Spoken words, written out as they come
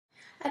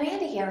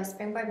Amanda here with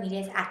Springboard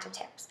Media's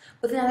ActivTips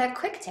with another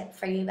quick tip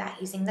for you about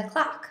using the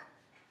clock.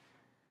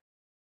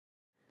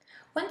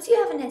 Once you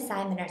have an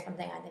assignment or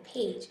something on the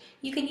page,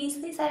 you can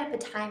easily set up a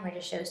timer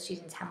to show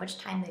students how much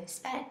time they've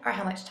spent or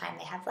how much time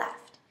they have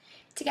left.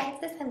 To get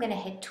to this, I'm going to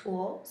hit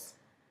Tools,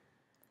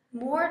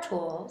 More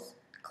Tools,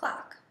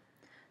 Clock.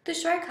 The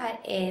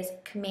shortcut is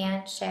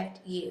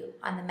Command-Shift-U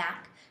on the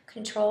Mac,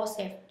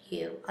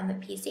 Control-Shift-U on the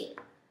PC.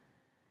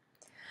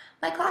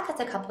 My clock has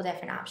a couple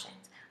different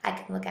options. I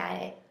can look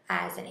at it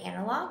as an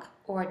analog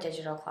or a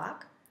digital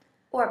clock,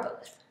 or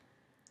both.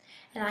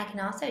 And I can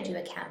also do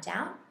a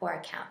countdown or a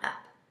count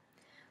up.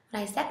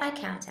 When I set my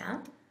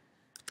countdown,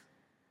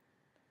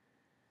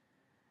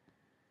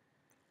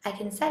 I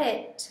can set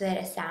it so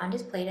that a sound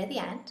is played at the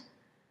end,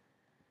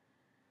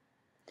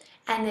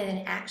 and then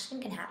an action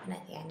can happen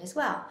at the end as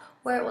well,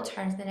 where it will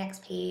turn to the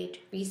next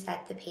page,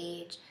 reset the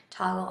page,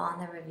 toggle on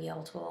the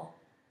reveal tool,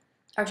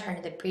 or turn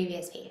to the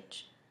previous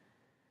page.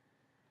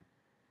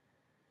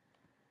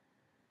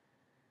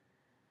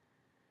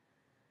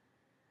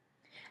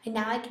 And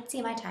now I can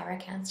see my timer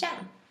counts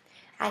down.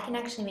 I can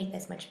actually make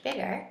this much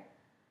bigger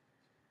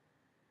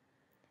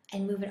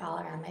and move it all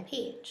around my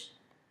page.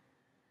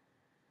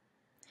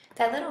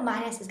 That little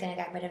minus is going to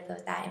get rid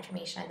of that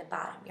information at the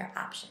bottom, your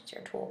options,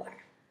 your toolbar.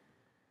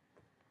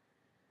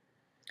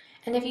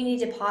 And if you need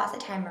to pause the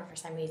timer for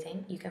some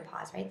reason, you can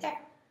pause right there.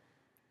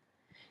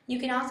 You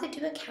can also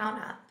do a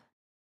count up,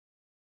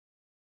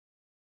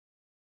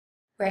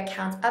 where it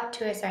counts up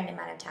to a certain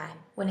amount of time.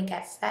 When it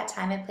gets to that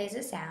time, it plays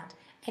a sound,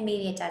 and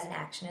maybe it does an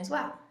action as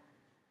well.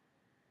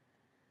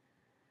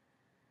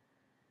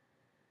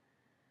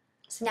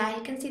 So now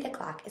you can see the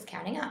clock is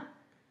counting up.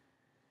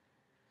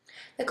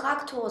 The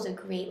clock tool is a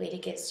great way to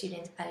give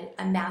students an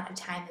amount of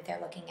time that they're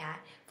looking at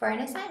for an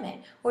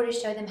assignment, or to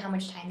show them how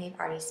much time they've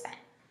already spent.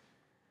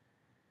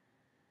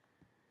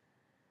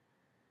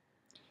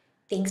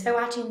 Thanks for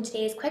watching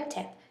today's quick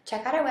tip.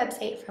 Check out our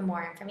website for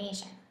more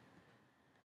information.